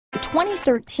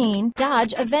2013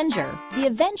 Dodge Avenger. The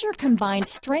Avenger combines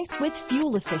strength with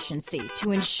fuel efficiency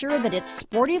to ensure that its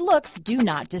sporty looks do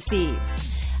not deceive.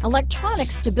 Electronic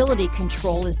stability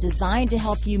control is designed to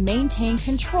help you maintain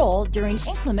control during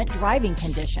inclement driving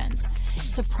conditions.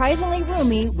 Surprisingly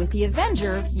roomy, with the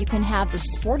Avenger, you can have the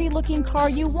sporty-looking car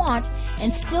you want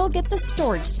and still get the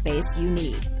storage space you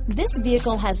need. This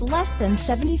vehicle has less than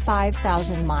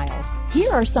 75,000 miles.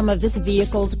 Here are some of this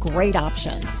vehicle's great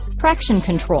options: traction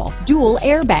control, dual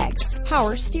airbags,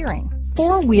 power steering,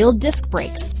 four-wheel disc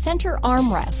brakes, center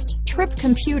armrest, trip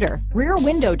computer, rear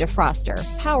window defroster,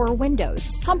 power windows,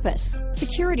 compass,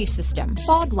 security system,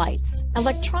 fog lights,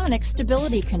 electronic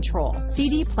stability control,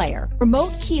 CD player,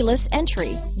 remote keyless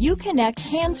entry, Uconnect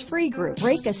hands-free group,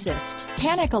 brake assist,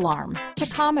 panic alarm,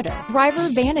 tachometer, driver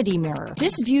vanity mirror.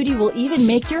 This beauty will even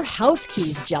make your house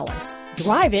keys jealous.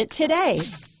 Drive it today.